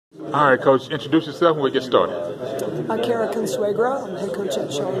All right, Coach, introduce yourself and we get started. Cara Consuegra. I'm head coach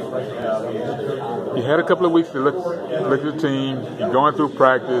at Charlotte. You had a couple of weeks to look at the team. You're going through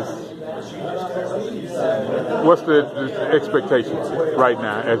practice. What's the expectation right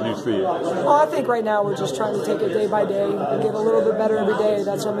now as you see it? Well, I think right now we're just trying to take it day by day and get a little bit better every day.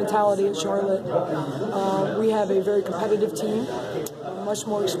 That's our mentality at Charlotte. We have a very competitive team, much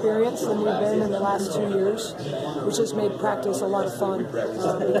more experience than we've been in the last 2 years, which has made practice a lot of fun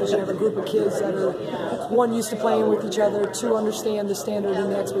because you have a group of kids that are, one, used to playing with each other, two, understand the standard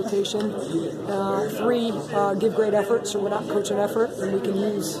and the expectation, three, give great effort, so we're not coaching effort, and we can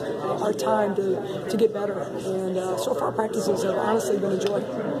use our time to get better. And so far practices have honestly been a joy.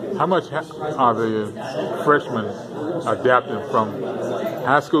 How much are the freshmen adapting from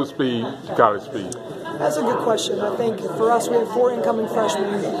high school speed to college speed? That's a good question. I think for us, we have 4 incoming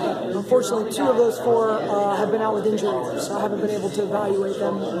freshmen. Unfortunately, 2 of those 4 have been out with injury, so I haven't been able to evaluate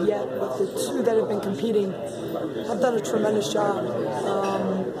them yet. But the 2 that have been competing have done a tremendous job,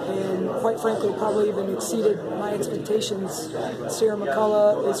 and quite frankly, probably even exceeded my expectations. Sarah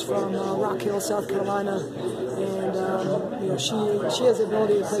McCullough is from Rock Hill, South Carolina, and she has the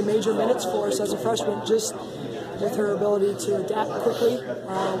ability to play major minutes for us as a freshman, just with her ability to adapt quickly,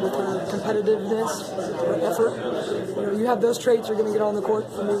 with her competitiveness, her effort. You have those traits, you're going to get on the court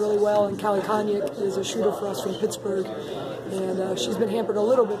for me really well. And Callie Konyik is a shooter for us from Pittsburgh, and she's been hampered a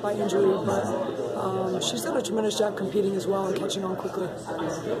little bit by injury, but she's done a tremendous job competing as well and catching on quickly.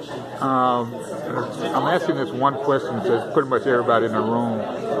 I'm asking this one question to pretty much everybody in the room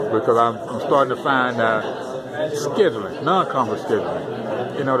because I'm starting to find out scheduling, non-conference scheduling.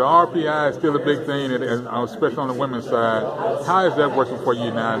 The RPI is still a big thing, and especially on the women's side. How is that working for you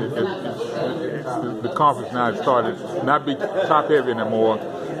now? The conference now has started not be top-heavy anymore.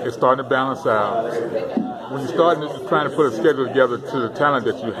 It's starting to balance out. When you start trying to put a schedule together to the talent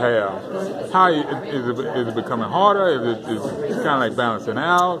that you have, how is it becoming harder? Is it kind of like balancing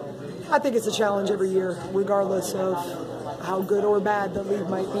out? I think it's a challenge every year, regardless of how good or bad the league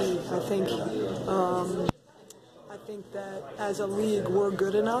might be. I think that as a league we're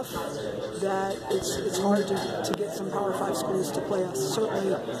good enough that it's hard to get some Power 5 schools to play us,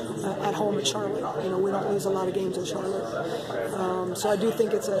 certainly at home at Charlotte. We don't lose a lot of games at Charlotte. So I do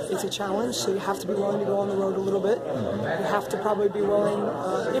think it's a challenge, so you have to be willing to go on the road a little bit. You have to probably be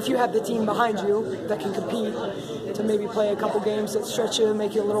willing, if you have the team behind you that can compete, to maybe play a couple games that stretch you and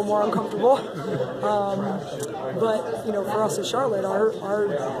make you a little more uncomfortable. But for us at Charlotte,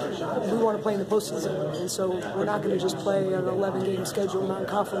 we want to play in the postseason, and so we're not going to just play an 11-game schedule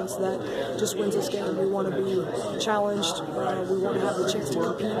non-conference that just wins this game. We want to be challenged. We want to have the chance to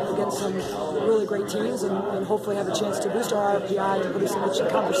compete against some really great teams, and hopefully have a chance to boost our RPI and put us in the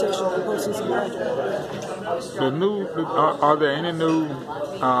conversation for postseason play. Are there any new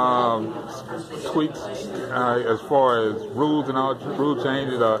tweaks as far as rules and all rule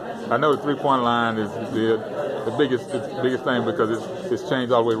changes? I know the 3-point line is the biggest thing because it's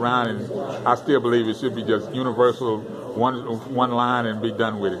changed all the way around, and I still believe it should be just universal, one line and be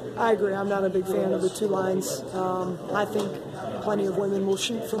done with it. I agree. I'm not a big fan of the 2 lines. I think plenty of women will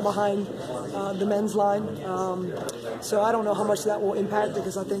shoot from behind the men's line. So I don't know how much that will impact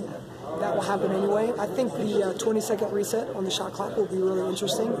because I think that will happen anyway. I think the 20-second reset on the shot clock will be really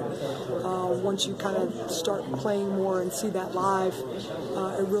interesting. Once you kind of start playing more and see that live,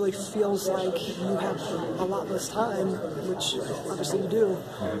 it really feels like you have a lot less time, which obviously you do,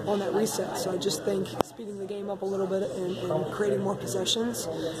 on that reset. So I just think speeding the game up a little bit and creating more possessions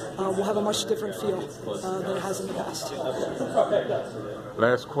will have a much different feel than it has in the past.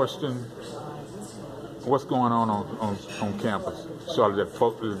 Last question. What's going on campus? Charlotte,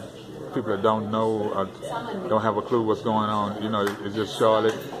 people that don't know, don't have a clue what's going on. It's just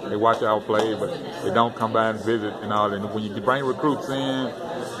Charlotte. They watch our play, but they don't come by and visit and all. And when you bring recruits in,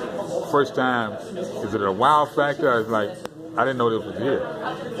 first time, is it a wow factor? It's like, I didn't know this was here.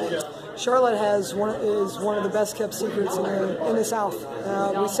 Charlotte is one of the best kept secrets in the South.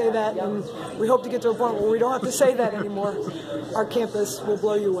 We say that, and we hope to get to a point where we don't have to say that anymore. Our campus will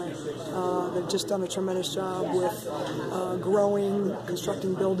blow you away. They've just done a tremendous job with growing,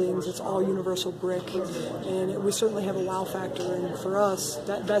 constructing buildings. It's all universal brick, and we certainly have a wow factor. And for us,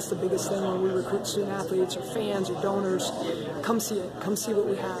 that's the biggest thing when we recruit student athletes or fans or donors. Come see it. Come see what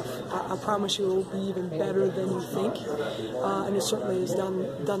we have. I promise you it will be even better than you think, and it certainly has done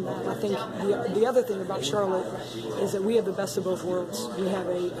that. I think the other thing about Charlotte is that we have the best of both worlds. We have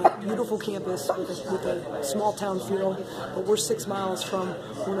a beautiful campus with a small town feel, but we're 6 miles from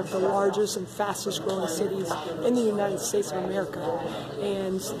one of the largest and fastest growing cities in the United States of America.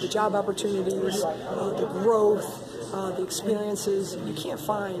 And the job opportunities, the growth, the experiences you can't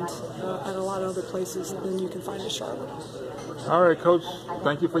find at a lot of other places than you can find at Charlotte. All right, Coach,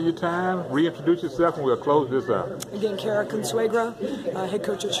 thank you for your time. Reintroduce yourself and we'll close this out. Again, Cara Consuegra, head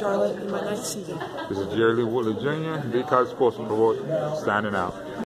coach at Charlotte in my 9th season. This is Jerry Lee Woodley Jr., the College Sports Report, signing out.